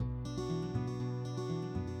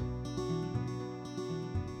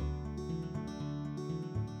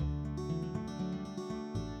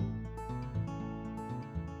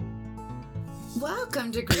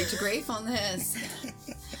Welcome to Grief to Gratefulness.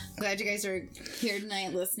 Glad you guys are here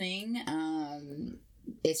tonight listening.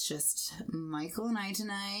 It's just Michael and I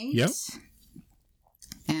tonight. Yep.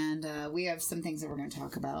 And we have some things that we're going to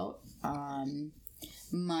talk about.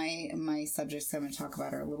 My subjects I'm going to talk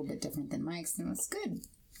about are a little bit different than Mike's, and it's good.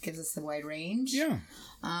 Gives us a wide range. Yeah.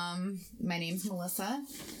 My name's Melissa.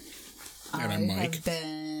 And I'm Mike. I have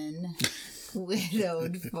been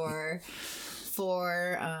widowed for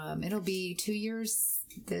it'll be 2 years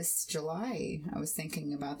this July. I was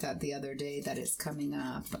thinking about that the other day, that it's coming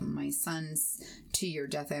up. My son's 2-year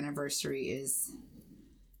death anniversary is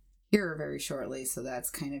here very shortly, so that's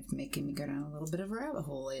kind of making me go down a little bit of a rabbit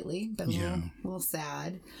hole lately. But a little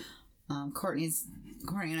sad. Courtney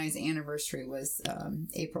and I's anniversary was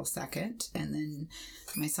April 2nd, and then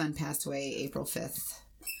my son passed away April 5th.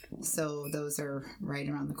 So those are right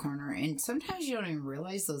around the corner. And sometimes you don't even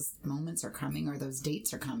realize those moments are coming or those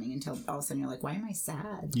dates are coming until all of a sudden you're like, why am I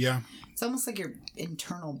sad? Yeah. It's almost like your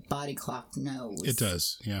internal body clock knows. It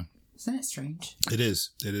does, yeah. Isn't it strange? It is.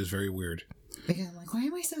 It is very weird. Because I'm like, why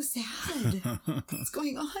am I so sad? What's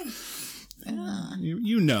going on?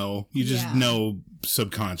 You know. You just know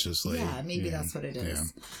subconsciously. Yeah, maybe that's what it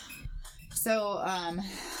is. Yeah. So,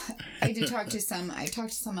 I talked to some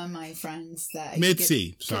of my friends that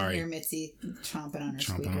Mitzi, could hear Mitzi chomping on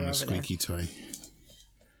her squeaky toy.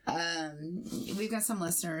 We've got some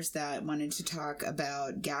listeners that wanted to talk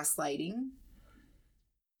about gaslighting,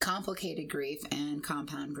 complicated grief, and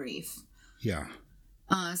compound grief. Yeah.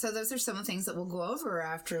 So those are some of the things that we'll go over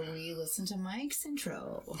after we listen to Mike's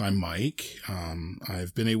intro. I'm Mike.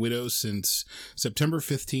 I've been a widow since September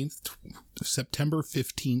 15th,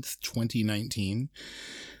 2019.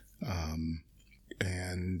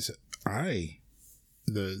 And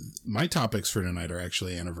my topics for tonight are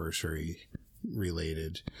actually anniversary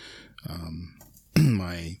related.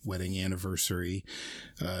 My wedding anniversary.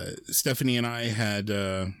 Stephanie and I had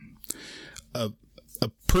a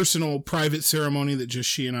personal private ceremony that just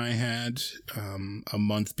she and I had a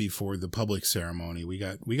month before the public ceremony. We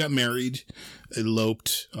got married,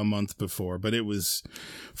 eloped a month before, but it was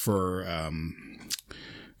for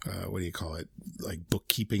what do you call it? Like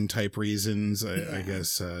bookkeeping type reasons, I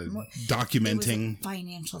guess. Documenting. It was a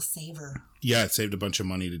financial saver. Yeah, it saved a bunch of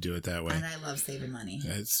money to do it that way. And I love saving money.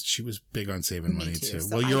 She was big on saving money too.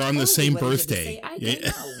 So well, you're on the same birthday. I don't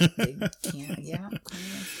know. They can't. Yeah.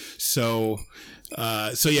 So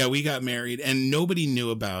yeah, we got married and nobody knew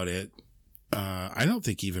about it. I don't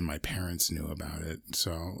think even my parents knew about it.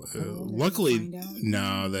 So luckily,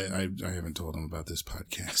 no, I haven't told them about this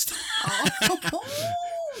podcast. Oh,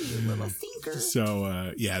 you little thinker.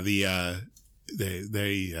 So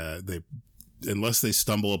they unless they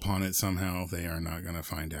stumble upon it somehow, they are not going to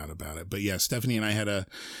find out about it. But yeah, Stephanie and I had a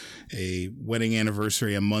wedding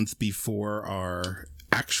anniversary a month before our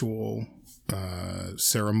actual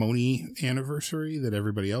ceremony anniversary that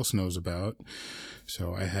everybody else knows about.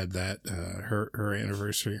 So I had that, her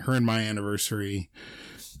anniversary, her and my anniversary.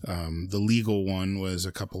 The legal one was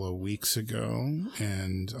a couple of weeks ago,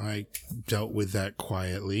 and I dealt with that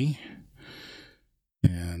quietly.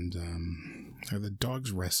 And, are the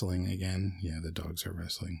dogs wrestling again? Yeah, the dogs are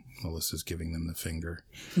wrestling. Melissa's giving them the finger.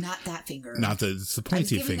 Not that finger. It's the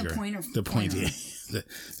pointy finger. The pointy,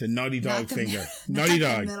 the naughty dog finger. Naughty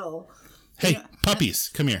dog. Middle. Hey, puppies,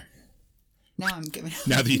 come here. Now I'm giving.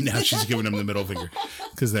 Now she's giving them the middle finger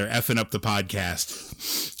because they're effing up the podcast.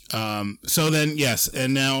 So then, yes,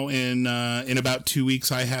 and now in about 2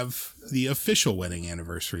 weeks, I have the official wedding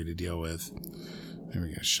anniversary to deal with. There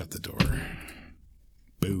we go. Shut the door.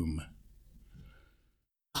 Boom.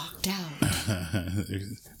 Locked out.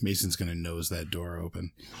 Mason's gonna nose that door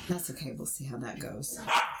open. That's okay. We'll see how that goes.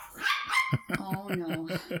 Oh no.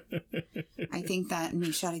 I think that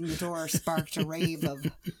me shutting the door sparked a rave of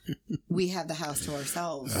we have the house to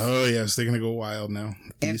ourselves. Oh yes, they're gonna go wild now.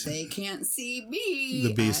 If they can't see me.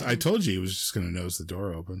 The beast. I told you he was just gonna nose the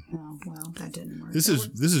door open. Oh well, that didn't work. This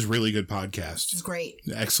is really good podcast. It's great.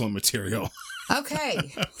 Excellent material.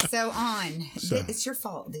 Okay. So it's your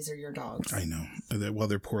fault. These are your dogs. I know. Well,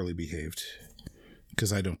 they're poorly behaved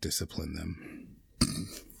because I don't discipline them.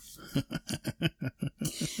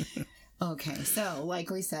 Okay, so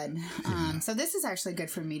like we said, so this is actually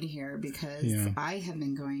good for me to hear because I have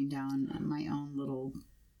been going down my own little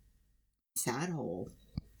sad hole.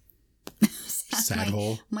 sad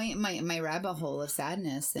hole. My rabbit hole of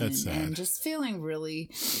sadness, and, That's sad. and just feeling really,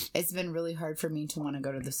 it's been really hard for me to want to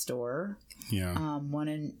go to the store. Yeah.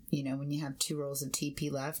 When you have 2 rolls of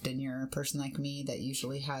TP left, and you're a person like me that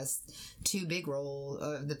usually has 2 big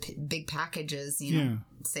big packages,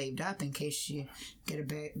 saved up in case you get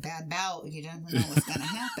a bad bout. You don't know what's going to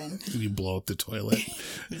happen. You blow up the toilet.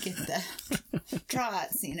 You get the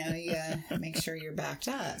trots. You make sure you're backed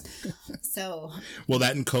up. So. Well,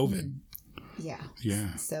 that and COVID. Yeah.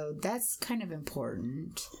 Yeah. So that's kind of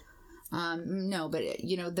important. No, but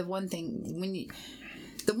the one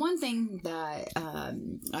thing that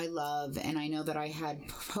I love, and I know that I had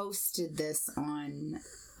posted this on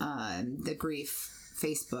the Grief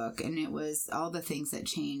Facebook, and it was all the things that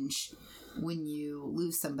change when you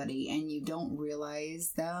lose somebody and you don't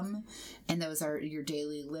realize them, and those are your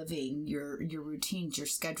daily living, your routines, your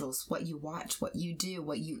schedules, what you watch, what you do,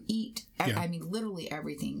 what you eat. Yeah. I mean, literally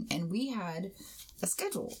everything. And we had a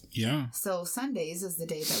schedule. Yeah. So Sundays is the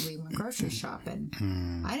day that we went grocery shopping.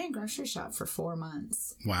 I didn't grocery shop for 4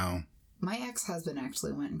 months. Wow. My ex-husband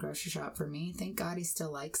actually went and grocery shop for me. Thank God he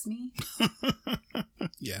still likes me.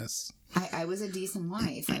 Yes. I was a decent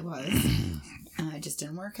wife. I was. It just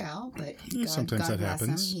didn't work out, but sometimes that bless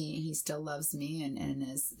happens. him. He still loves me and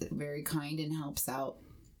is very kind and helps out.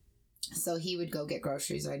 So he would go get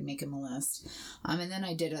groceries. I'd make him a list. And then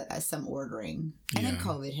I did some ordering. And then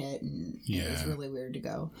COVID hit, and it was really weird to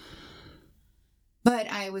go. But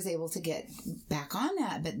I was able to get back on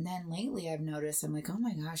that. But then lately I've noticed, I'm like, oh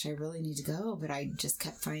my gosh, I really need to go. But I just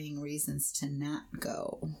kept finding reasons to not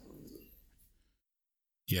go.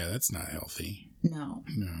 Yeah, that's not healthy. No.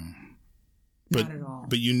 But, not at all.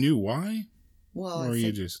 But you knew why? Well, or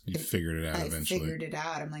you figured it out eventually? I figured it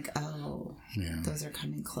out. I'm like, oh, those are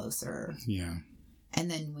coming closer. Yeah. And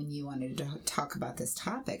then when you wanted to talk about this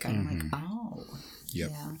topic, I'm like, oh.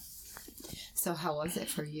 Yep. Yeah. So how was it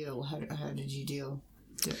for you? How did you do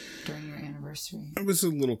during your anniversary? I was a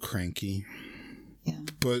little cranky. Yeah.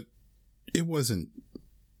 But it wasn't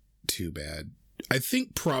too bad. I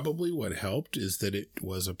think probably what helped is that it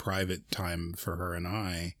was a private time for her and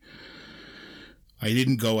I. I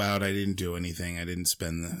didn't go out. I didn't do anything. I didn't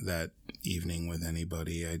spend that evening with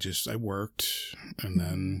anybody. I worked and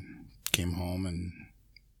then came home and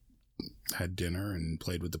had dinner and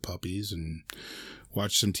played with the puppies and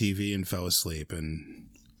watched some TV and fell asleep and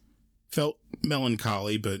felt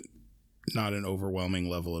melancholy, but not an overwhelming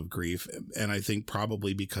level of grief. And I think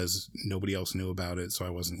probably because nobody else knew about it, so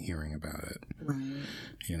I wasn't hearing about it. Right.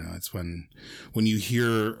 It's when you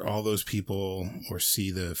hear all those people or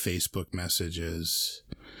see the Facebook messages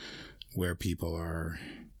where people are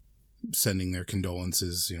sending their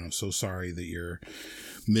condolences, so sorry that you're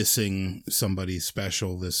missing somebody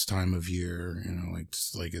special this time of year,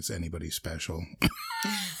 like it's anybody special.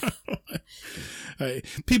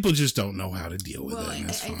 People just don't know how to deal with it. And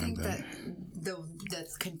that's fine. I think that the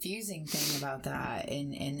confusing thing about that,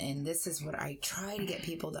 and this is what I try to get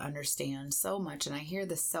people to understand so much, and I hear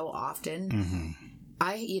this so often. Mm-hmm.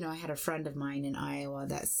 I had a friend of mine in Iowa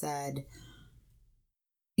that said,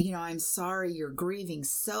 I'm sorry you're grieving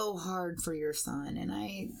so hard for your son. And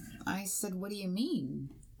I said, what do you mean?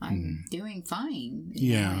 I'm doing fine.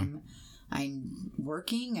 I'm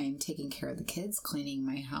working. I'm taking care of the kids, cleaning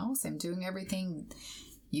my house. I'm doing everything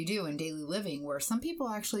you do in daily living, where some people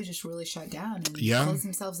actually just really shut down and close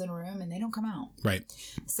themselves in a room and they don't come out. Right.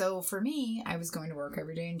 So for me, I was going to work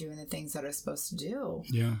every day and doing the things that I was supposed to do.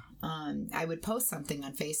 Yeah. I would post something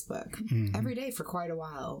on Facebook every day for quite a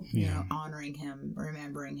while, honoring him,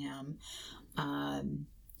 remembering him. I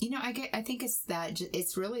think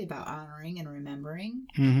it's really about honoring and remembering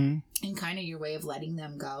and kind of your way of letting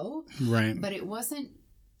them go. Right. But it wasn't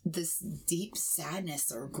this deep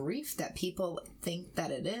sadness or grief that people think that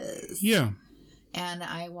it is. Yeah. And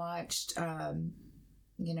I watched, my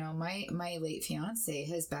late fiance,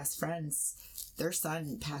 his best friends, their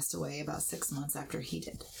son passed away about 6 months after he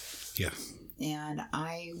did. Yeah. And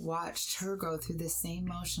I watched her go through the same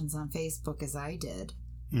motions on Facebook as I did.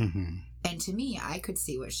 Mm-hmm. And to me, I could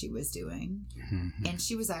see what she was doing. Mm-hmm. And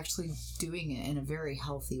she was actually doing it in a very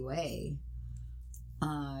healthy way.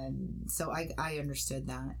 So I understood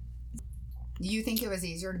that. Do you think it was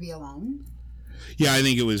easier to be alone? Yeah, I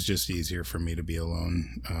think it was just easier for me to be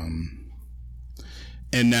alone.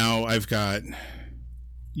 And now I've got,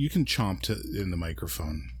 you can chomp in the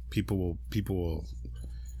microphone. People will,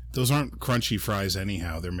 those aren't crunchy fries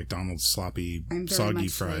anyhow. They're McDonald's sloppy, soggy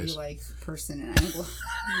fries. I'm very much like person, and I will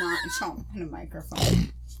not chomp in a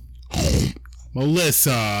microphone.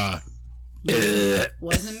 Melissa!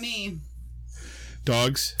 Wasn't me.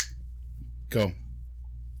 Dogs, go.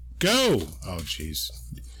 Oh, jeez.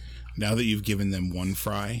 Now that you've given them one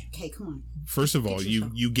fry. Okay, come on. First of all,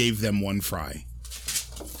 you gave them one fry.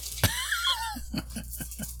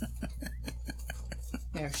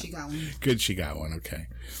 There, she got one. Good, she got one. Okay.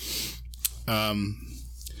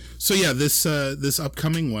 So yeah, this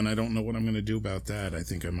upcoming one, I don't know what I'm going to do about that. I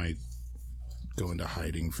think I might go into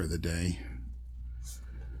hiding for the day.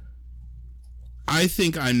 I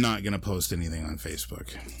think I'm not going to post anything on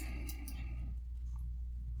Facebook.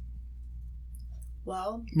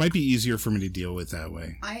 Well, might be easier for me to deal with that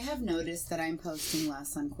way. I have noticed that I'm posting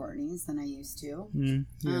less on Courtney's than I used to. Yeah.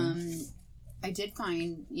 I did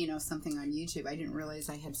find, something on YouTube. I didn't realize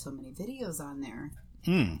I had so many videos on there.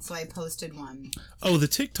 So I posted one. Oh, the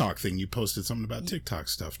TikTok thing. You posted something about TikTok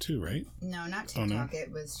stuff too, right? No, not TikTok. Oh, no?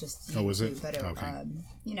 It was just YouTube. Oh, was it? But okay.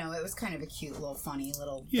 It was kind of a cute little funny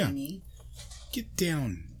little thingy. Get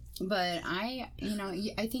down. But I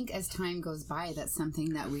think as time goes by, that's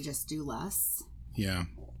something that we just do less. Yeah.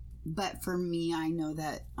 But for me, I know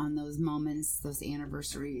that on those moments, those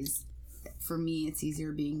anniversaries, for me, it's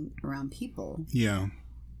easier being around people. Yeah.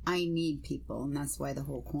 I need people, and that's why the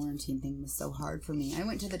whole quarantine thing was so hard for me. I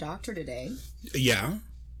went to the doctor today. Yeah.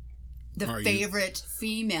 The favorite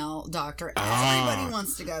female doctor everybody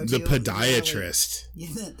wants to go to. The podiatrist.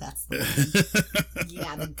 Yeah, that's the one.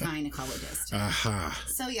 Yeah, the gynecologist. Aha.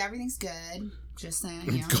 So, yeah, everything's good. Just saying.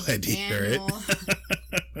 I'm glad to hear it.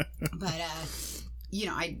 But,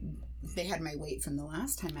 they had my weight from the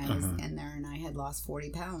last time I was in there, and I had lost 40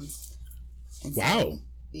 pounds. And wow.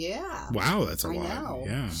 Yeah. Wow, that's a lot. I know.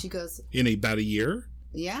 Yeah. She goes... In about a year?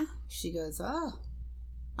 Yeah. She goes, oh,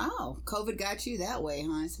 COVID got you that way,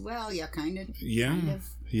 huh? I said, well, yeah, kind of. Yeah. Kind of.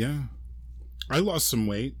 Yeah. I lost some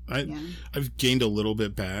weight. I've gained a little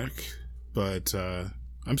bit back, but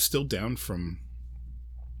I'm still down from...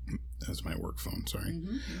 That's my work phone, sorry.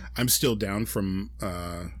 Mm-hmm. I'm still down from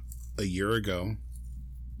a year ago,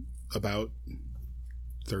 about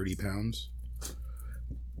 30 pounds.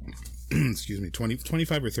 Excuse me,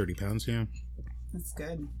 25 or 30 pounds, yeah. That's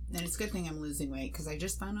good. And it's a good thing I'm losing weight, because I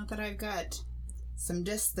just found out that I've got some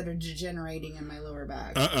discs that are degenerating in my lower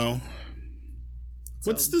back. Uh-oh.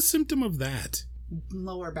 So, what's the symptom of that?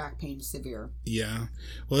 Lower back pain, severe. Yeah.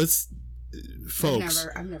 Well, it's... Folks,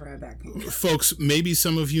 I've never had back pain. Folks, maybe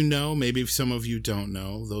some of you know, maybe some of you don't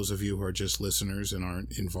know. Those of you who are just listeners and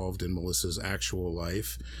aren't involved in Melissa's actual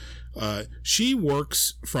life, she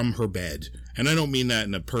works from her bed, and I don't mean that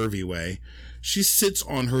in a pervy way. She sits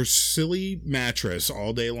on her silly mattress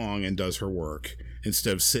all day long and does her work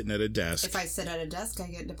instead of sitting at a desk. If I sit at a desk, I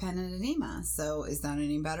get dependent edema. So is that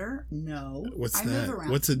any better? No. What's I that? Move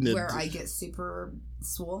around What's where I get super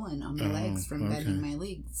swollen on my legs from bending my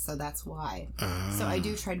legs. So that's why. So I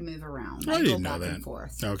do try to move around. I didn't know go back that. And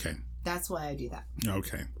forth. Okay. That's why I do that.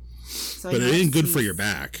 Okay. So but it ain't good for your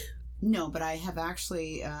back. No, but I have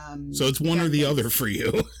actually... so it's one or the other for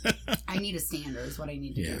you. I need a stander is what I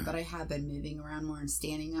need to do. But I have been moving around more and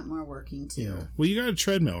standing up more, working too. Yeah. Well, you got a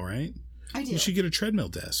treadmill, right? I do. You should get a treadmill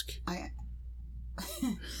desk.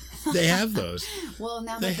 They have those. Well,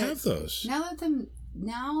 now they have those. Now that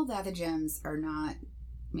the gyms are not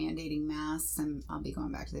mandating masks, I'll be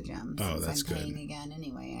going back to the gym. Oh, that's good. I'm paying again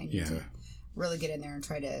anyway. I need to really get in there and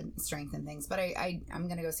try to strengthen things. But I'm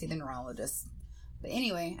going to go see the neurologist. But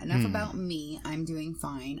anyway, enough about me. I'm doing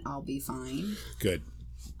fine. I'll be fine. Good.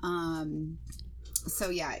 So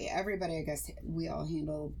yeah, everybody, I guess we all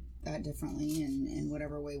handle that differently, and in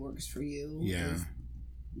whatever way works for you. Yeah.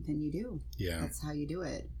 Then you do. Yeah. That's how you do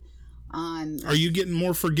it. Are you getting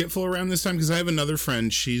more forgetful around this time? Because I have another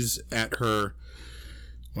friend. She's at her...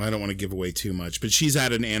 Well, I don't want to give away too much, but she's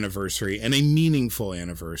at an anniversary, and a meaningful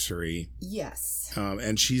anniversary. Yes.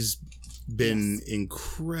 And she's been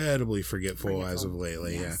incredibly forgetful as of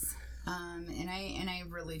lately. Yes. Yeah. And I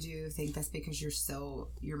really do think that's because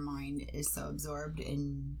your mind is so absorbed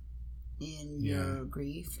in your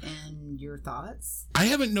grief and your thoughts. I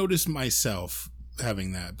haven't noticed myself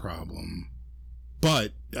having that problem,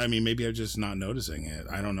 but I mean, maybe I'm just not noticing it.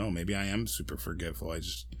 I don't know. Maybe I am super forgetful. I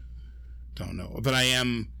just don't know. But I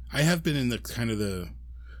have been in the kind of the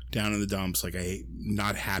down in the dumps, like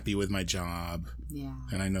not happy with my job. Yeah.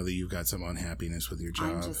 And I know that you've got some unhappiness with your job.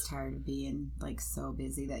 I'm just tired of being like so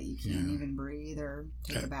busy that you can't even breathe or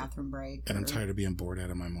take a bathroom break. And I'm tired of being bored out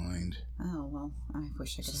of my mind. Oh, well, I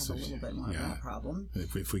wish I could have a little bit more of that problem.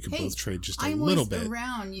 If we could both trade just a little bit.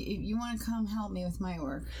 Around. You want to come help me with my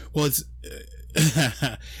work? Well, it's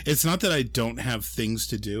not that I don't have things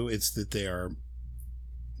to do. It's that they're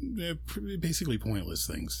basically pointless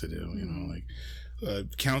things to do. You know, like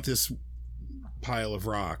count this pile of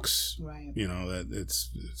rocks. Right. You know, that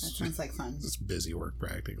sounds like fun. It's busy work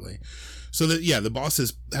practically. So that the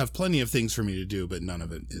bosses have plenty of things for me to do, but none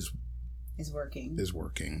of it is is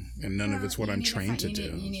working. And none of it's what I'm trained to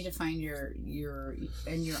do. You need to find your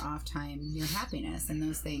in your off time, your happiness, and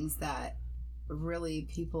those things that really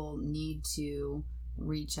people need to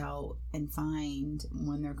reach out and find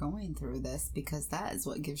when they're going through this, because that is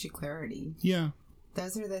what gives you clarity. Yeah.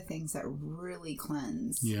 Those are the things that really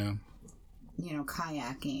cleanse. Yeah.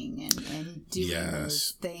 Kayaking and doing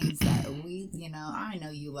those things that I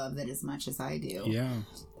know you love that as much as I do. Yeah.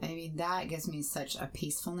 I mean, that gives me such a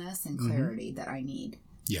peacefulness and clarity that I need.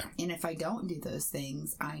 Yeah. And if I don't do those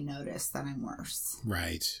things, I notice that I'm worse.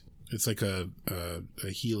 Right. It's like a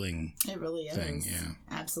healing It really is. thing. Yeah.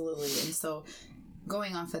 Absolutely. And so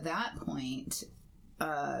going off of that point,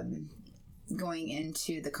 going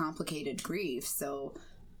into the complicated grief. So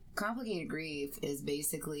complicated grief is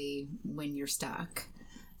basically when you're stuck.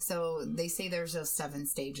 So they say there's those 7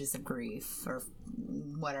 stages of grief or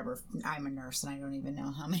whatever. I'm a nurse and I don't even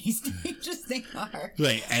know how many stages they are.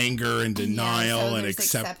 Like anger and denial and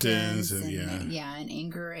acceptance. And and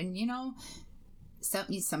anger. And,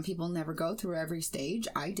 some people never go through every stage.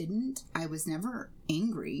 I didn't. I was never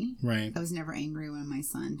angry. Right. I was never angry when my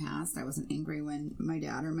son passed. I wasn't angry when my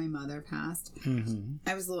dad or my mother passed. Mm-hmm.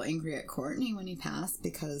 I was a little angry at Courtney when he passed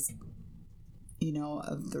because,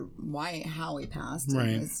 of how he passed. Right.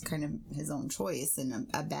 It was kind of his own choice and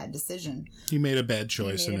a bad decision. He made a bad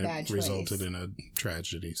choice and it resulted in a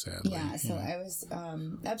tragedy, sadly. Yeah, so I was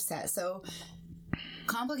upset. So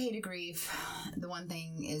complicated grief, the one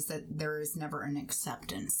thing is that there is never an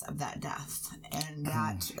acceptance of that death, and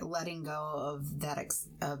that letting go of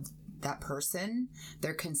that person.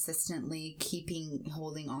 They're consistently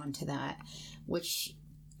holding on to that, which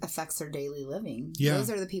affects their daily living. Yeah. Those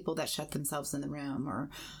are the people that shut themselves in the room, or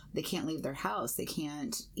they can't leave their house, they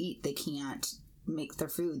can't eat, they can't make their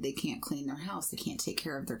food, they can't clean their house, they can't take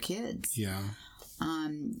care of their kids. Yeah.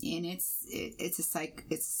 And it's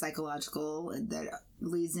a psychological that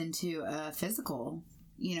leads into a physical,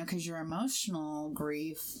 because your emotional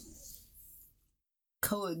grief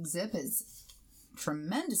coexhibits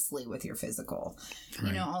tremendously with your physical.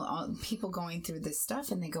 Right. All people going through this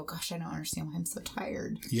stuff and they go, gosh, I don't understand why I'm so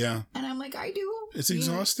tired. Yeah. And I'm like, I do. It's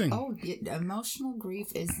exhausting. Emotional grief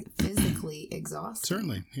is physically exhausting.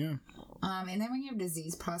 Certainly, yeah. And then when you have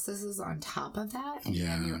disease processes on top of that, and you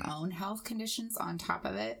have your own health conditions on top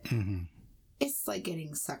of it, it's like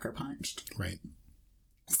getting sucker punched. Right.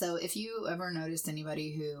 So if you ever noticed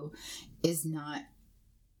anybody who is not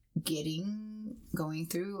going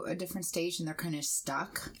through a different stage and they're kind of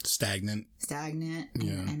stagnant,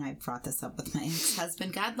 yeah. and I brought this up with my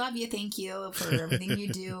ex-husband, God love you, thank you for everything you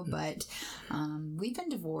do, but we've been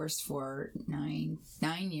divorced for 9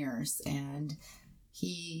 years, and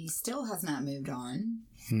he still has not moved on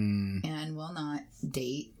and will not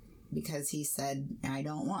date because he said, I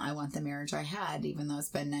want the marriage I had, even though it's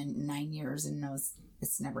been 9 years, and knows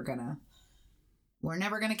we're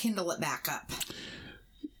never gonna kindle it back up.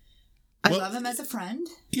 I love him as a friend,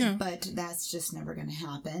 but that's just never going to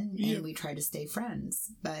happen. Yeah. And we try to stay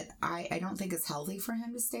friends. But I don't think it's healthy for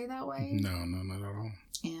him to stay that way. No, not at all.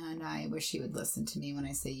 And I wish he would listen to me when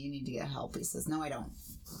I say you need to get help. He says, no, I don't.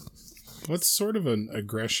 Well, it's sort of an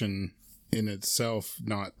aggression in itself,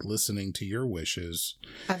 not listening to your wishes.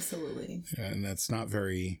 Absolutely. And that's not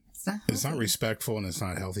very... It's not respectful, and it's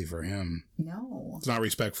not healthy for him. No. It's not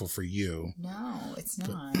respectful for you. No, it's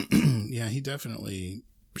not. Yeah, he definitely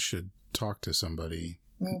should talk to somebody.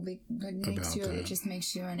 Well, it just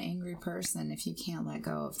makes you an angry person if you can't let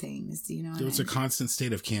go of things. It's a constant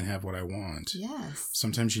state of can't have what I want. Yes.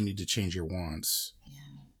 Sometimes you need to change your wants.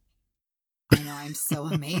 Yeah. I know, I'm so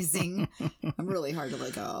amazing. I'm really hard to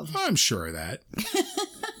let go of. I'm sure of that.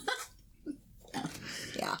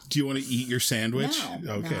 Yeah. Do you want to eat your sandwich?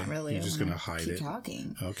 No, okay. Not really. You're just going to hide it. Keep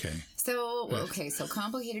talking. Okay. So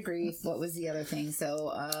complicated grief. What was the other thing?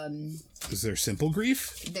 So, is there simple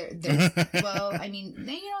grief? Well, I mean,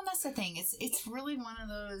 that's the thing. It's really one of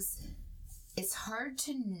those, it's hard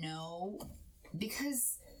to know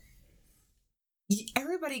because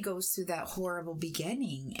everybody goes through that horrible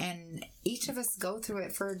beginning, and each of us go through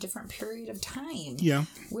it for a different period of time. Yeah.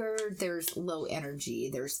 Where there's low energy,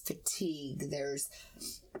 there's fatigue, there's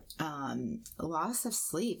loss of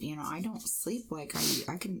sleep. I don't sleep like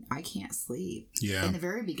I can't sleep. Yeah. In the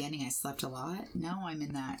very beginning, I slept a lot. Now I'm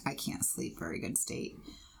in that I can't sleep very good state.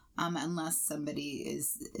 Unless somebody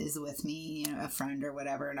is with me, a friend or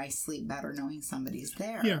whatever, and I sleep better knowing somebody's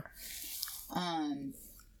there. Yeah.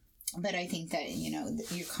 But I think that,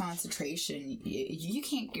 your concentration, you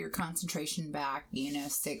can't get your concentration back,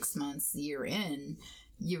 6 months, year in.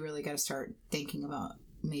 You really got to start thinking about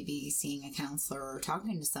maybe seeing a counselor or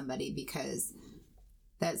talking to somebody, because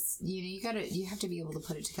That's, you have to be able to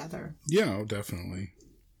put it together. Yeah, definitely.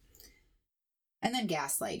 And then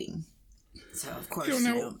gaslighting. So of course,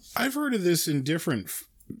 I've heard of this in different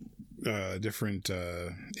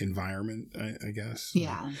environment, I guess.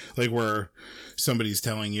 Yeah. Like where somebody's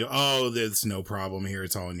telling you, oh, there's no problem here,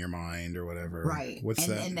 it's all in your mind or whatever. Right. What's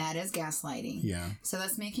that? And that is gaslighting. Yeah. So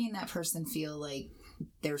that's making that person feel like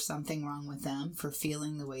there's something wrong with them for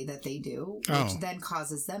feeling the way that they do, which then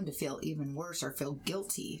causes them to feel even worse or feel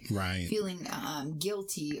guilty. Right. Feeling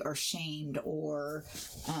guilty or shamed or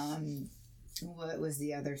what was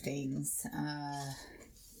the other things?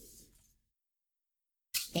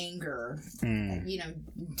 Anger,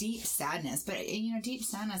 deep sadness. But deep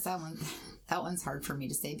sadness, that one's hard for me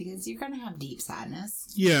to say because you're gonna have deep sadness.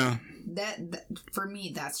 Yeah. That for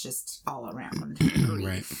me, that's just all around grief.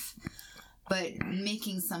 Right. But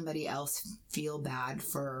making somebody else feel bad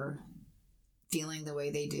for feeling the way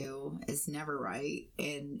they do is never right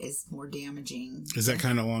and is more damaging. Is that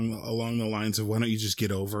kind of along the lines of, why don't you just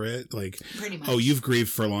get over it? Like, pretty much. Oh, you've grieved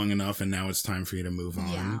for long enough and now it's time for you to move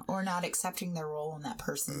on. Yeah, or not accepting their role in that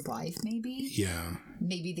person's life, maybe. Yeah.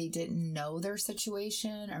 Maybe they didn't know their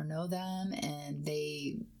situation or know them, and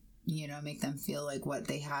they, make them feel like what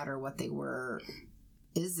they had or what they were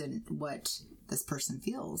isn't what this person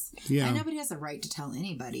feels. Yeah. And nobody has a right to tell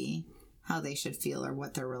anybody how they should feel or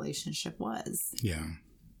what their relationship was. Yeah.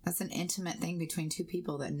 That's an intimate thing between two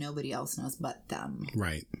people that nobody else knows but them.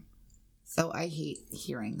 Right. So I hate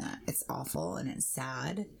hearing that. It's awful and it's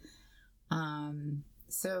sad.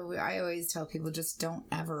 So I always tell people, just don't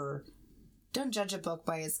judge a book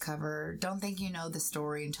by its cover. Don't think you know the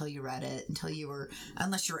story until you read it,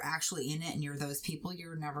 unless you're actually in it and you're those people,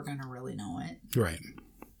 you're never going to really know it. Right.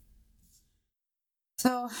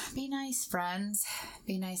 So be nice, friends.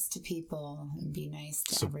 Be nice to people and be nice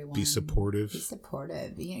to everyone. Be supportive. Be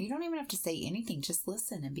supportive. You don't even have to say anything. Just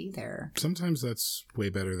listen and be there. Sometimes that's way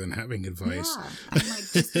better than having advice. Yeah. I'm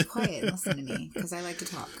like, just be quiet and listen to me because I like to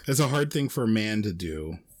talk. It's a hard thing for a man to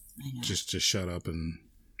do. I know. Just shut up and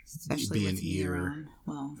especially be with an ear. Around.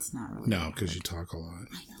 Well, it's not really. No, because you talk a lot.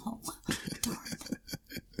 I know. Darn.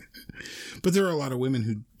 But there are a lot of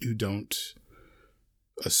women who don't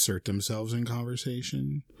assert themselves in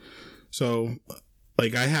conversation. So,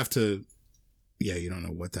 like, I have to. Yeah, you don't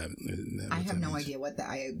know what that. I have no idea what that.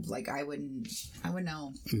 I wouldn't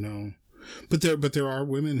know. No, but there are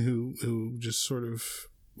women who just sort of,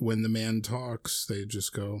 when the man talks, they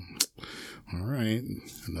just go, all right,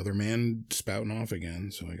 another man spouting off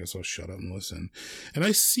again, so I guess I'll shut up and listen. And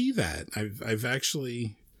I see that. I've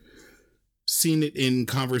actually seen it in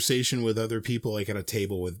conversation with other people, like at a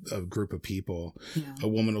table with a group of people. Yeah. A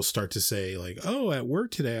woman will start to say, like, oh, at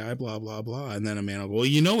work today, I blah, blah, blah. And then a man will go, well,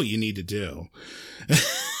 you know what you need to do.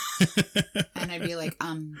 And I'd be like,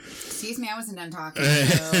 excuse me, I wasn't done talking.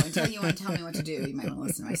 So until you want to tell me what to do, you might want to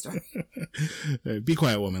listen to my story. Be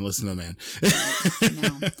quiet, woman. Listen to the man.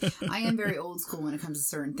 No, I am very old school when it comes to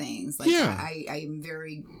certain things. Like, yeah. I am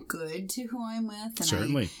very good to who I'm with. And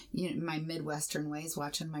certainly. My Midwestern ways,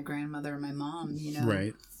 watching my grandmother and my mom,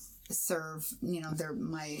 right. serve,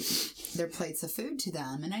 their plates of food to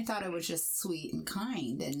them. And I thought it was just sweet and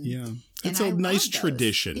kind. And yeah. It's a nice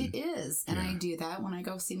tradition. It is. And I do that when I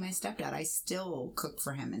go see my stepdad. I still cook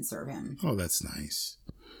for him and serve him. Oh, that's nice.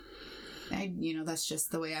 That's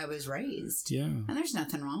just the way I was raised. Yeah. And there's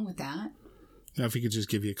nothing wrong with that. Now, if he could just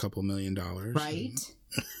give you a couple $1 million. Right?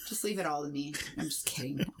 Just leave it all to me. I'm just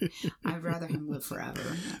kidding. I'd rather him live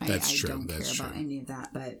forever. That's true. I don't care about any of that,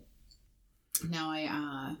 but no,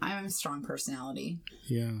 I have a strong personality.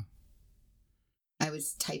 Yeah. I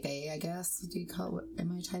was type A, I guess. Do you call it?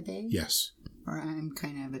 Am I type A? Yes. Or I'm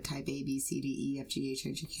kind of a type A, B, C, D, E, F, G, H,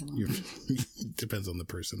 I, J, K, L, M, N. Depends on the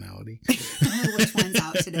personality. Which one's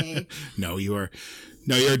out today? No, you're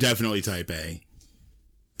definitely type A.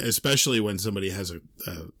 Especially when somebody has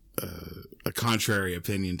a contrary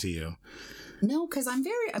opinion to you. No, because I'm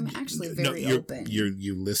actually very open.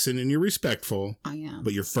 You listen and you're respectful. I am.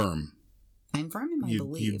 But you're firm. I'm firm in my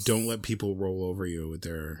beliefs. You don't let people roll over you with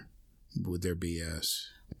their BS.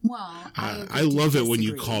 Well, I love it when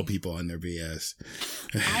you call people on their BS.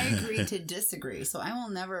 I agree to disagree. So I will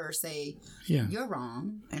never say, you're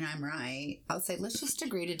wrong and I'm right. I'll say, let's just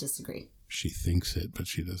agree to disagree. She thinks it, but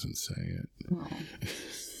she doesn't say it. Well,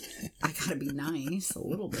 I gotta be nice a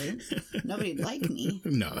little bit. Nobody'd like me.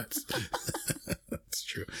 No, that's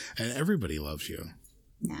true. And everybody loves you.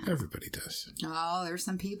 No. Everybody does. Oh, there's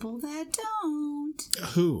some people that don't.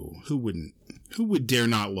 Who wouldn't? Who would dare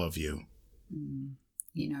not love you?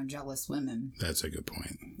 Jealous women. That's a good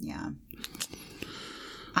point. Yeah.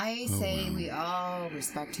 I say we all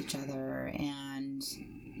respect each other, and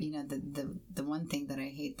the one thing that I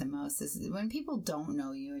hate the most is when people don't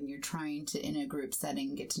know you and you're trying to, in a group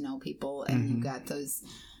setting, get to know people, and you got those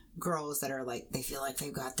girls that are like, they feel like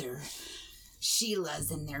they've got their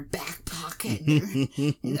Sheilas in their back pocket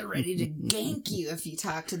and they're ready to gank you if you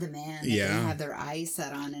talk to the man that they have their eyes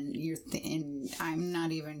set on, and and I'm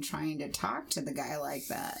not even trying to talk to the guy like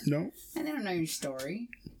that. No. And they don't know your story.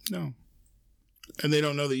 No. And they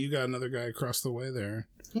don't know that you got another guy across the way there.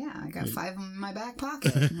 Yeah, I got 5 in my back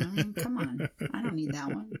pocket. I mean, come on. I don't need that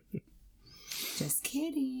one. Just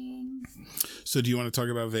kidding. So do you want to talk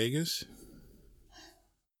about Vegas?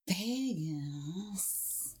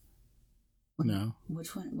 Vegas. No.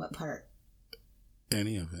 Which one? What part?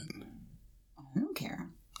 Any of it. I don't care.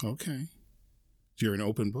 Okay. You're an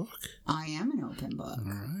open book. I am an open book. All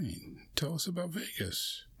right. Tell us about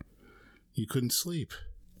Vegas. You couldn't sleep.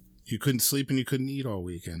 You couldn't sleep and you couldn't eat all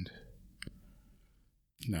weekend.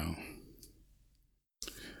 No.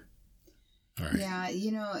 All right. Yeah,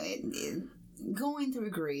 you know, going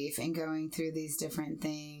through grief and going through these different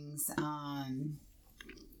things,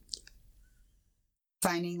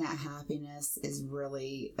 finding that happiness is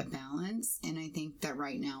really a balance. And I think that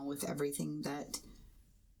right now, with everything that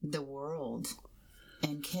the world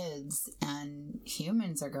and kids and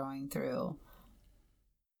humans are going through,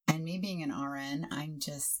 and me being an RN, I'm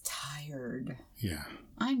just tired. Yeah.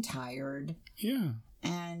 I'm tired. Yeah.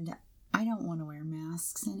 And I don't want to wear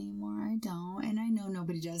masks anymore. I don't. And I know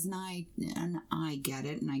nobody does. And I get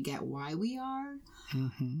it. And I get why we are.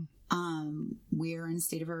 Mm-hmm. We're in the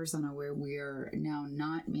state of Arizona where we're now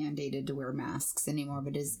not mandated to wear masks anymore,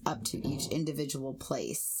 but it is up to each individual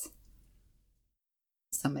place.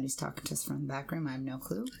 Somebody's talking to us from the back room. I have no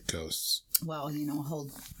clue. Ghosts. Well, you know, a whole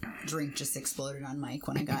drink just exploded on Mike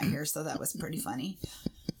when I got here, so that was pretty funny.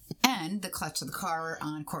 And the clutch of the car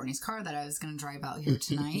on Courtney's car that I was going to drive out here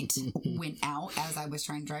tonight went out as I was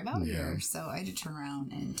trying to drive out here. So I had to turn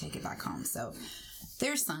around and take it back home. So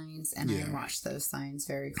there's signs, and I watch those signs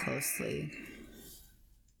very closely.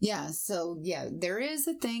 Yeah, so, yeah, there is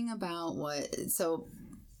a thing about so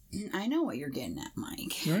I know what you're getting at,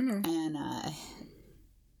 Mike. I know. And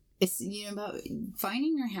it's, you know, about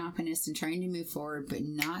finding your happiness and trying to move forward, but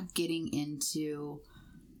not getting into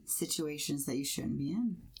situations that you shouldn't be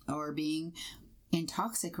in, or being in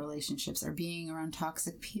toxic relationships, or being around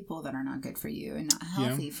toxic people that are not good for you and not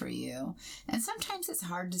healthy for you. And sometimes it's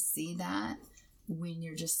hard to see that when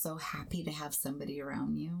you're just so happy to have somebody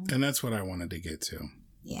around you. And that's what I wanted to get to.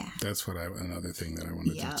 Yeah. That's what another thing that I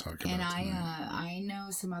wanted to talk about. And I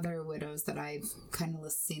know some other widows that I've kind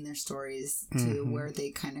of seen their stories to where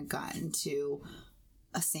they kind of got into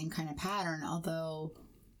a same kind of pattern, although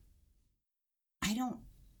I don't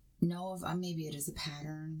know if maybe it is a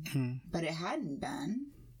pattern, but it hadn't been.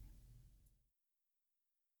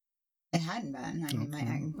 It hadn't been. I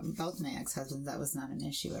mean, both my ex-husbands, that was not an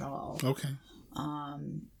issue at all. Okay.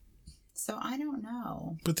 So I don't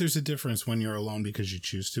know. But there's a difference when you're alone because you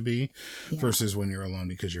choose to be versus when you're alone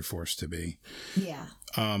because you're forced to be. Yeah.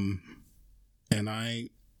 And I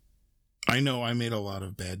know I made a lot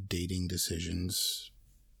of bad dating decisions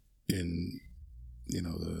in, you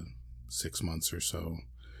know, the 6 months or so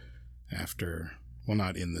after, well,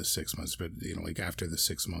 not in the 6 months, but, you know, like after the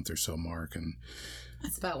 6 month or so mark. And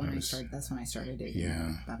that's about when that's when I started dating.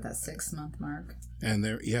 Yeah. About that 6 month mark. And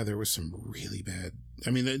there was some really bad, I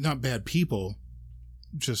mean, not bad people,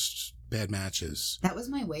 just bad matches. That was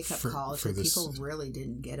my wake up call. For people really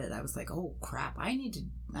didn't get it. I was like, oh crap, I need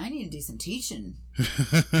to do some teaching.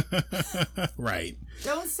 Right.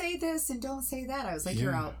 Don't say this and don't say that. I was like,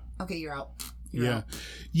 you're out. Okay, you're out. Out.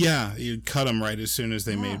 Yeah, you'd cut them right as soon as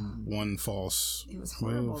they made one false. It was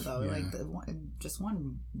horrible though. Yeah. Like just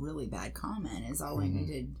one really bad comment is all I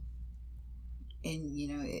needed. And you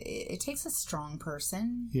know, it takes a strong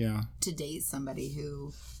person. To date somebody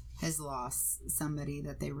who has lost somebody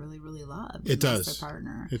that they really, really love. It does. Their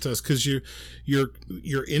partner. It does, because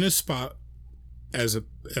you're in a spot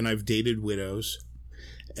and I've dated widows,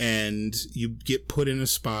 and you get put in a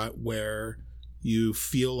spot where you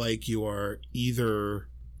feel like you are either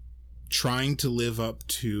trying to live up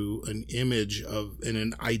to an image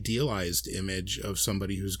an idealized image of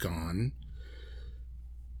somebody who's gone,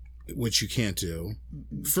 which you can't do.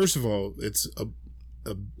 First of all, it's a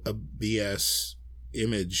BS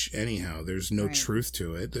image anyhow. There's no truth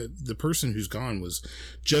to it. The person who's gone was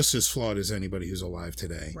just as flawed as anybody who's alive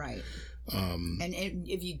today. Right. And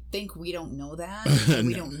if you think we don't know that,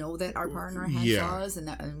 we don't know that our partner had flaws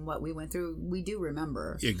and what we went through, we do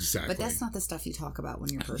remember. Exactly. But that's not the stuff you talk about when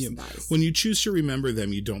your person dies. When you choose to remember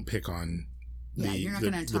them, you don't pick on you're not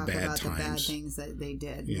going to talk about times. the bad things that they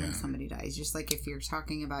did when somebody dies. Just like if you're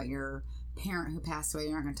talking about your parent who passed away,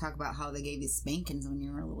 you're not going to talk about how they gave you spankings when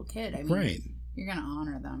you were a little kid. I mean, Right. You're going to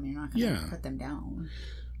honor them. You're not going to put them down.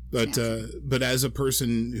 But as a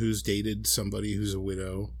person who's dated somebody who's a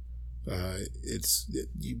widow,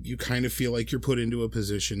 you kind of feel like you're put into a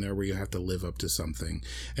position there where you have to live up to something,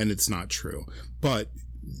 and it's not true, but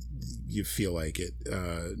you feel like it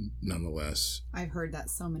nonetheless. I've heard that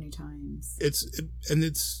so many times.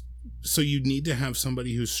 So you need to have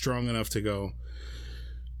somebody who's strong enough to go,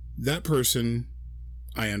 that person,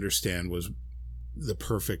 I understand, was the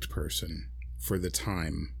perfect person for the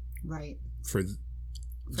time. Right.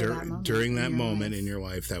 During that moment in your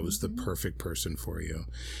life, that was the perfect person for you.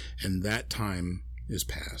 And that time is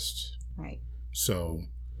past. Right. So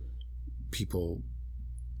people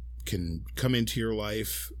can come into your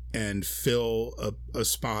life and fill a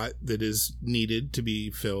spot that is needed to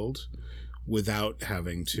be filled without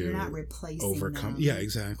having to You're not replacing overcome. them. Yeah,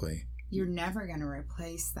 exactly. You're never going to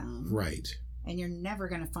replace them. Right. And you're never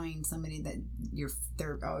going to find somebody that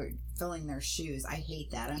they're filling their shoes. I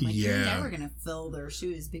hate that. I'm like, you're never going to fill their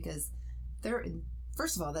shoes because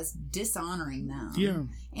first of all, that's dishonoring them. Yeah.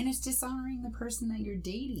 And it's dishonoring the person that you're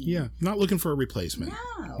dating. Yeah. Not looking for a replacement.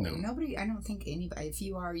 No. Nobody, I don't think anybody, if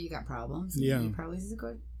you are, you got problems. Yeah. You probably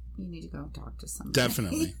need to go talk to somebody.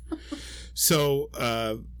 Definitely. So,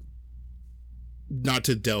 not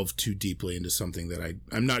to delve too deeply into something that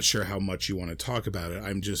I'm not sure how much you want to talk about it.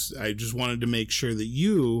 I just wanted to make sure that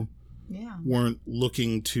you weren't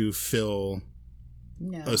looking to fill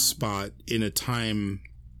a spot in a time,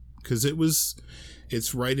 because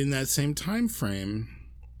it's right in that same time frame.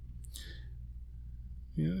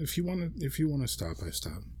 Yeah, if you want to stop, I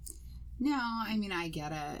stop. No, I mean, I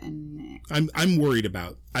get it, and I'm worried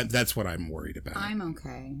about. That's what I'm worried about. I'm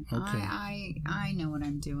okay. I know what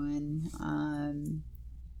I'm doing.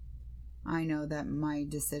 I know that my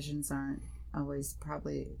decisions aren't always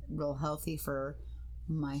probably real healthy for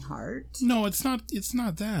my heart. No, it's not. It's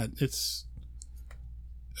not that. It's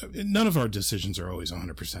none of our decisions are always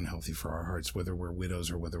 100% healthy for our hearts, whether we're widows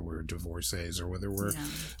or whether we're divorcees or whether we're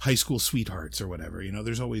high school sweethearts or whatever.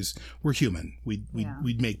 There's always, we're human.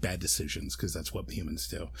 We'd make bad decisions because that's what humans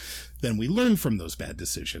do. Then we learn from those bad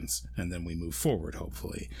decisions and then we move forward,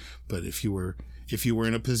 hopefully. But if you were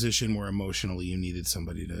in a position where emotionally you needed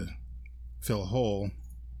somebody to fill a hole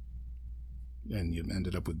and you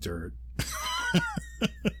ended up with dirt,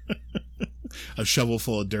 a shovel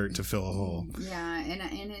full of dirt to fill a hole. Yeah,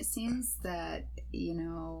 and it seems that,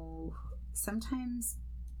 sometimes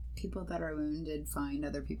people that are wounded find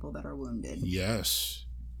other people that are wounded. Yes.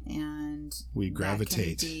 And we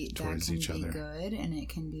gravitate towards each other. That can be good and it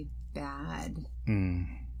can be bad. And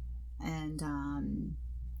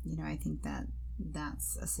I think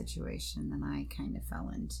that's a situation that I kind of fell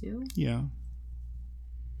into. Yeah.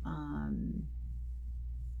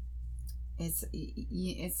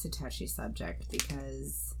 It's a touchy subject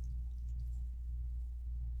because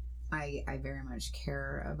I very much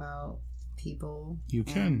care about people. You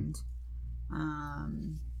can.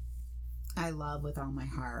 And I love with all my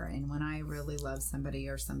heart, and when I really love somebody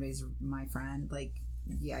or somebody's my friend, like,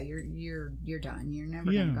 yeah, you're done. You're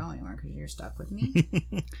never gonna go anywhere because you're stuck with me.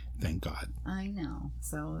 Thank God. I know.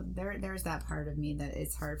 So there's that part of me that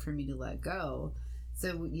it's hard for me to let go.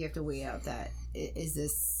 So you have to weigh out that is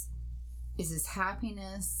this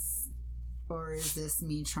happiness, or is this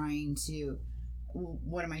me trying to,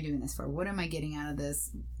 what am I doing this for? What am I getting out of this?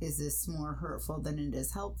 Is this more hurtful than it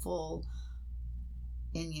is helpful?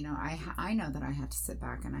 And I know that I have to sit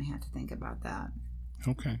back and I have to think about that.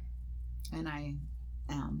 Okay. And I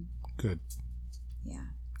am. Good. Yeah.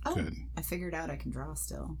 Oh, good. I figured out I can draw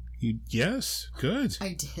still. Yes, good.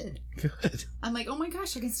 I did. Good. I'm like, oh my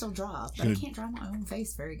gosh, I can still draw, but I can't draw my own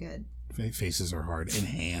face very good. Faces are hard, and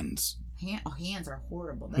hands. Hands are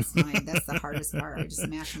horrible. That's the hardest part. I just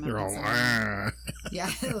mash them up. They're all.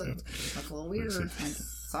 Yeah, they look a little weird, like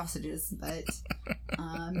sausages. But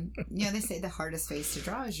they say the hardest face to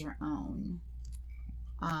draw is your own.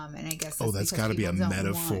 And I guess that's got to be a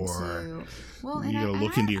metaphor. Well, you gotta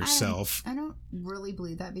look into yourself. I don't really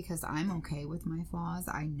believe that because I'm okay with my flaws.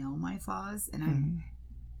 I know my flaws, and I'm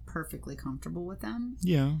perfectly comfortable with them.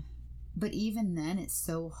 Yeah. But even then, it's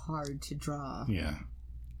so hard to draw. Yeah.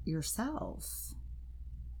 Yourself.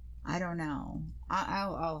 I don't know.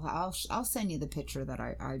 I'll send you the picture that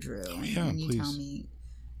I drew, and you tell me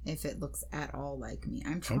if it looks at all like me.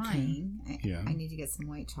 I'm trying. Okay. I need to get some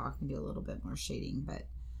white chalk and do a little bit more shading, but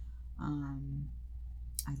I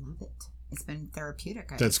love it. It's been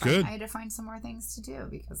therapeutic. That's good. I had to find some more things to do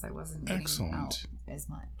because I wasn't getting out as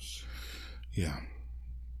much. Yeah.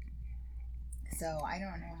 So I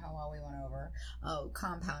don't know how well we went over. Oh,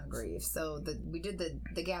 compound grief. So we did the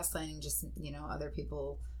gaslighting, just, other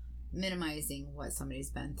people minimizing what somebody's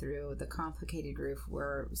been through. The complicated grief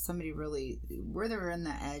where where they're in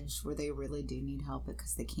the edge, where they really do need help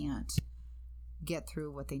because they can't get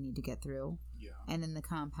through what they need to get through. Yeah. And then the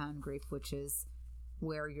compound grief, which is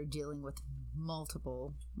where you're dealing with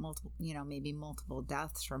multiple, maybe multiple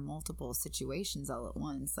deaths from multiple situations all at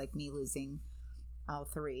once, like me losing all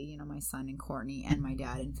three, my son and Courtney and my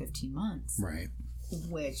dad in 15 months. Right.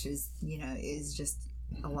 Which is, is just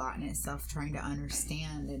a lot in itself, trying to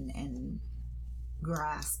understand and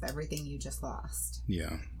grasp everything you just lost.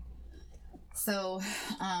 Yeah. So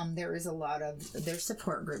there's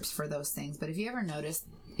support groups for those things. But if you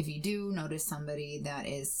do notice somebody that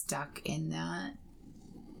is stuck in that,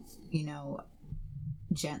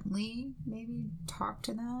 gently maybe talk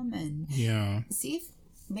to them and see if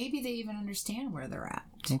maybe they even understand where they're at.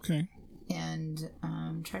 Okay. And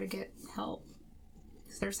try to get help.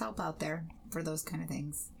 There's help out there for those kind of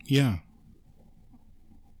things. Yeah.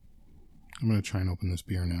 I'm going to try and open this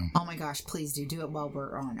beer now. Oh my gosh, please do it while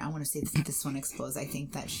we're on. I want to see this one explodes. I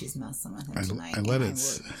think that she's messing with him tonight. I let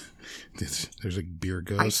it. There's a beer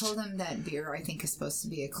ghost. I told him that beer, I think, is supposed to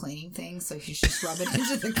be a cleaning thing, so he should just rub it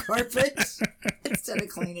into the carpet instead of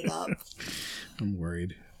clean it up. I'm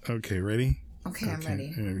worried. Okay, ready? Okay, I'm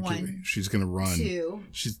ready. One. She's going to run. Two.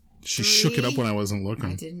 She shook it up when I wasn't looking.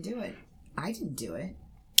 I didn't do it.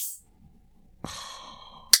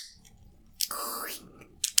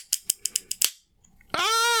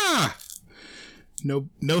 Ah! No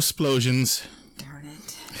explosions. Darn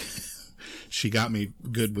it. She got me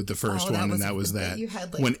good with the first one, and that was that. You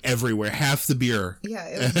had went everywhere. Half the beer.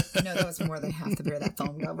 Yeah, that was more than half the beer that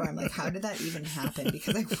foamed over. I'm like, how did that even happen?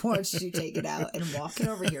 Because I watched you take it out and walk it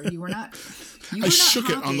over here. I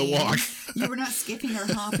shook it on the walk. You were not skipping or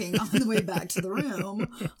hopping on the way back to the room.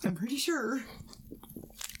 I'm pretty sure.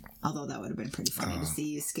 Although that would have been pretty funny to see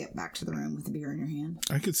you skip back to the room with the beer in your hand.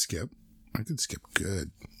 I could skip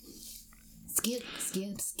good. Skip,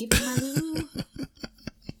 my loo.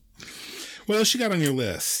 What else you got on your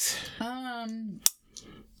list? I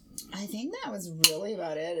think that was really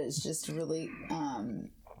about it. It's just really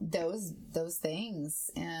those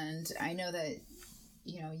things, and I know that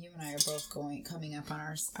you and I are both coming up on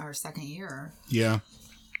our second year. Yeah.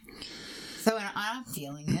 So I'm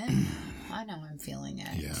feeling it. I know I'm feeling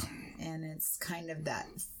it. Yeah. And it's kind of that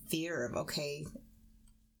fear of, okay,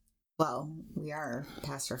 well, we are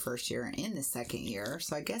past our first year and in the second year,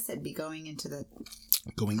 so I guess it'd be going into the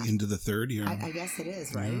third year. I guess it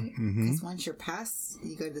is, right? Because Mm-hmm. once you're past,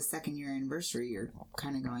 you go to the second year anniversary, you're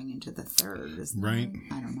kind of going into the third, isn't right?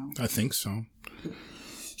 It? I don't know. I think so.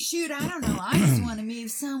 Shoot, I don't know. I just want to move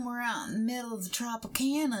somewhere out in the middle of the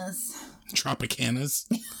Tropicanas. Tropicanas?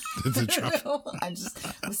 I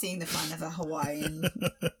was seeing the fun of a Hawaiian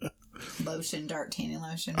lotion, dark tanning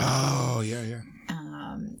lotion. Oh, yeah.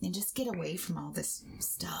 And just get away from all this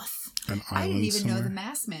stuff. I didn't even know the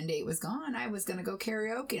mask mandate was gone. I was going to go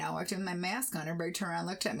karaoke, and I walked in with my mask on. Everybody turned around and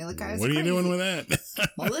looked at me like I was What are crazy. you doing with that?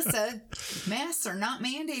 Melissa, masks are not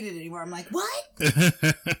mandated anymore. I'm like, what?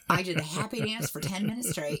 I did a happy dance for 10 minutes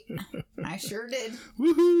straight. I sure did.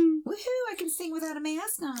 Woohoo! Woohoo! I can sing without a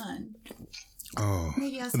mask on. Oh,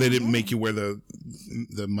 they didn't make you wear the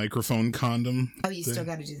microphone condom? Oh, you still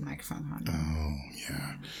got to do the microphone condom. Oh,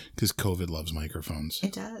 yeah. Because COVID loves microphones.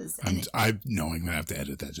 It does. I'm going to have to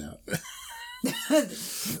edit that out.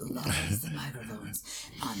 Loves the microphones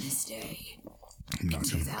on this day. I'm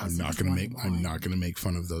not going to make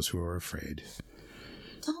fun of those who are afraid.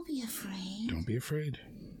 Don't be afraid. Don't be afraid.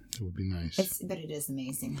 It would be nice. But it is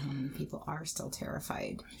amazing how many people are still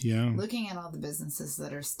terrified. Yeah. Looking at all the businesses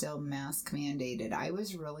that are still mask mandated, I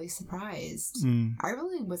was really surprised. I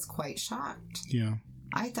really was quite shocked. Yeah.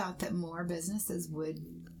 I thought that more businesses would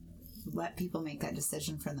let people make that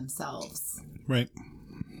decision for themselves. Right.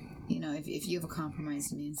 If you have a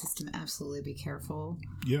compromised immune system, absolutely be careful.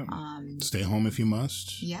 Yeah. Stay home if you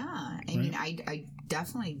must. Yeah. I mean, I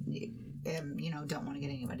definitely don't want to get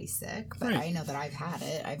anybody sick, but I know that I've had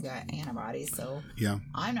it. I've got antibodies, so yeah,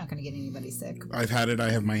 I'm not going to get anybody sick. I've had it.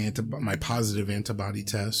 I have my positive antibody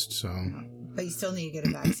test, so. But you still need to get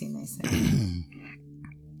a vaccine, they say.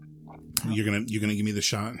 You're gonna give me the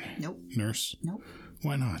shot? Nope. Nurse? Nope.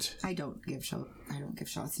 Why not? I don't give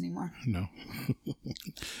shots anymore. No.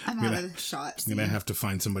 I'm out of shots. I'm gonna have to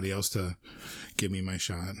find somebody else to give me my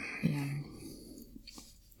shot.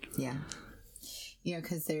 Yeah.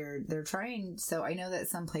 Because they're trying. So I know that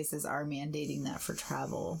some places are mandating that for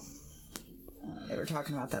travel. They were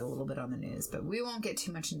talking about that a little bit on the news, but we won't get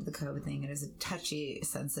too much into the COVID thing. It is a touchy,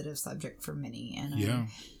 sensitive subject for many, and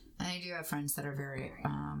I do have friends that are very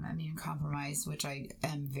immune compromised, which I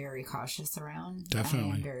am very cautious around.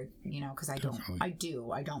 Definitely. I am very, because I don't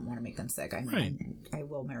want to make them sick. I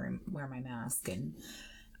will wear my mask and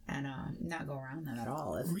not go around them at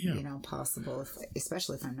all if possible.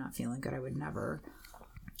 Especially if I'm not feeling good, I would never.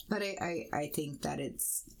 But I think that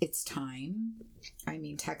it's time. I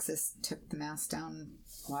mean, Texas took the mask down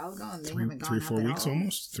a while ago, and they haven't gone up 3-4 weeks all.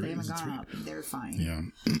 almost. They haven't gone up. They're fine. Yeah.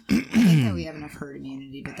 I think that we have enough herd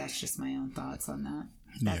immunity, but that's just my own thoughts on that.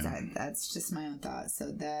 That's just my own thoughts.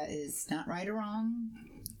 So that is not right or wrong.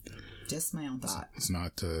 Just my own thought. It's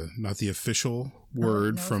not the official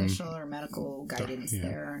word no from official or medical guidance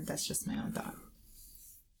there. That's just my own thought.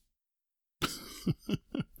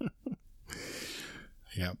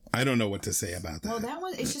 Yeah, I don't know what to say about that.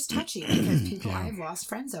 Well, it's just touchy because people I've lost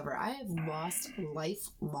friends over. I have lost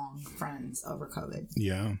lifelong friends over COVID.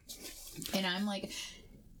 Yeah. And I'm like,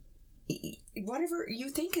 whatever you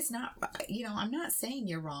think is not, I'm not saying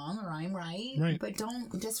you're wrong or I'm right, but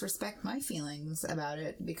don't disrespect my feelings about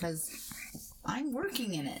it because I'm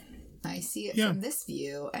working in it. I see it from this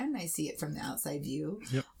view and I see it from the outside view.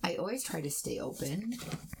 Yep. I always try to stay open.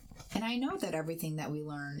 And I know that everything that we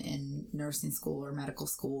learn in nursing school or medical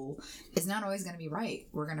school is not always going to be right.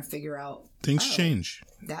 We're going to figure out things change.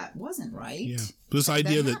 That wasn't right. Yeah. This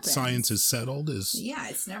idea that science is settled is... Yeah,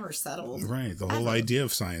 it's never settled. Right. The whole idea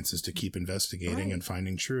of science is to keep investigating and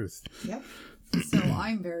finding truth. Yep. So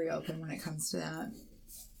I'm very open when it comes to that.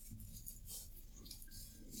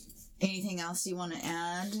 Anything else you want to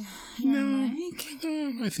add? No.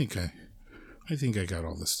 I think I got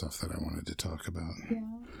all the stuff that I wanted to talk about. Yeah.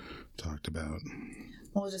 Talked about.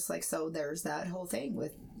 Well, just like, so there's that whole thing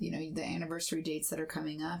with, the anniversary dates that are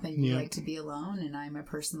coming up and you like to be alone and I'm a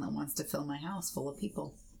person that wants to fill my house full of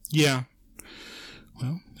people. Yeah.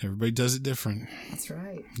 Well, everybody does it different. That's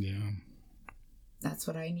right. Yeah. That's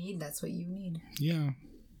what I need. That's what you need. Yeah.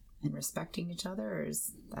 And respecting each other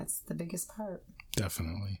that's the biggest part.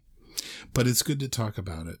 Definitely. But it's good to talk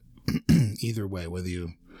about it. Either way, whether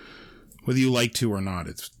you like to or not,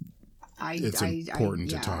 it's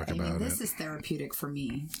important to talk about it. This is therapeutic for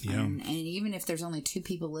me. Yeah. And even if there's only 2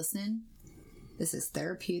 people listening, this is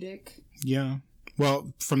therapeutic. Yeah.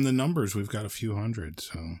 Well, from the numbers, we've got a few hundred,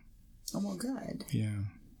 so. Oh, well, good. Yeah.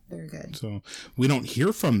 Very good. So we don't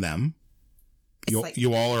hear from them.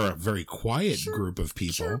 You all are a very quiet group of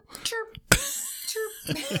people. Chirp, chirp, chirp.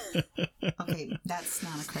 Okay, that's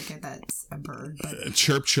not a cricket. That's a bird. But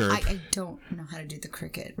chirp, chirp. I don't know how to do the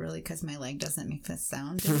cricket, really, because my leg doesn't make this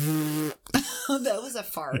sound. That was a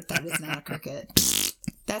fart. That is not a cricket.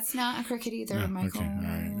 That's not a cricket either, Michael. Okay, all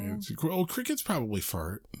right. Well, crickets probably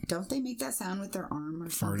fart. Don't they make that sound with their arm or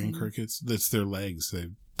something? Farting crickets? That's their legs.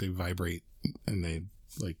 They vibrate and they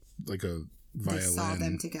like a violin. They saw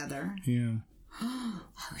them together. Yeah. I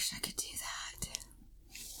wish I could do that.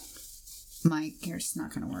 Mike, here's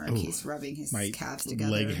not going to work. He's rubbing his calves together.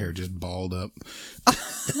 My leg hair just balled up.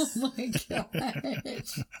 Oh my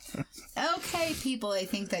gosh. Okay, people, I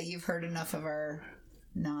think that you've heard enough of our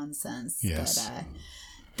nonsense. Yes. But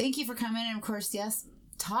thank you for coming. And of course, yes,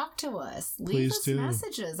 talk to us. Leave Please us do.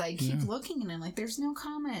 messages. I keep looking and I'm like, there's no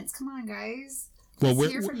comments. Come on, guys. Well,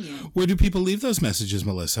 Let's hear from you. Where do people leave those messages,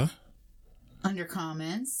 Melissa? Under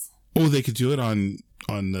comments. Oh, they could do it on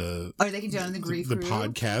the... Or they can do it on the Grief the Group.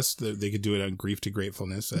 podcast. They could do it on Grief to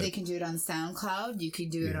Gratefulness. They can do it on SoundCloud. You could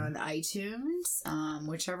do it on iTunes.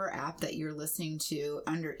 Whichever app that you're listening to.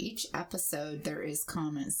 Under each episode, there is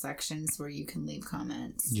comment sections where you can leave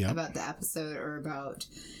comments about the episode or about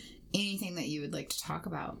anything that you would like to talk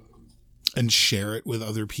about. And share it with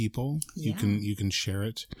other people. Yeah. You can share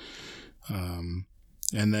it. And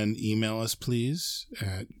then email us, please,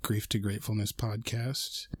 at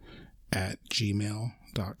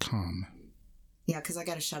grieftogratefulnesspodcast@gmail.com. Yeah, because I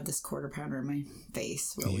got to shove this quarter pounder in my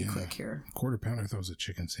face really quick here. Quarter pounder? I thought it was a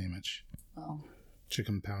chicken sandwich. Oh.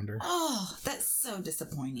 Chicken pounder. Oh, that's so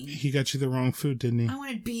disappointing. He got you the wrong food, didn't he? I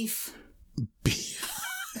wanted beef. Beef.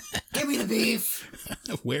 Give me the beef.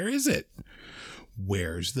 Where is it?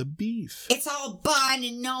 Where's the beef? It's all bun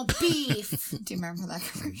and no beef. Do you remember that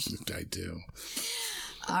commercial? I do.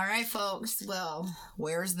 All right, folks. Well,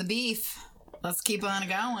 where's the beef? Let's keep on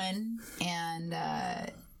going and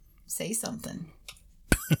say something.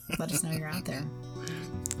 Let us know you're out there.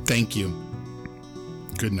 Thank you.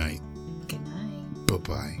 Good night. Good night.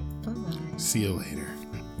 Bye-bye. Bye-bye. See you later.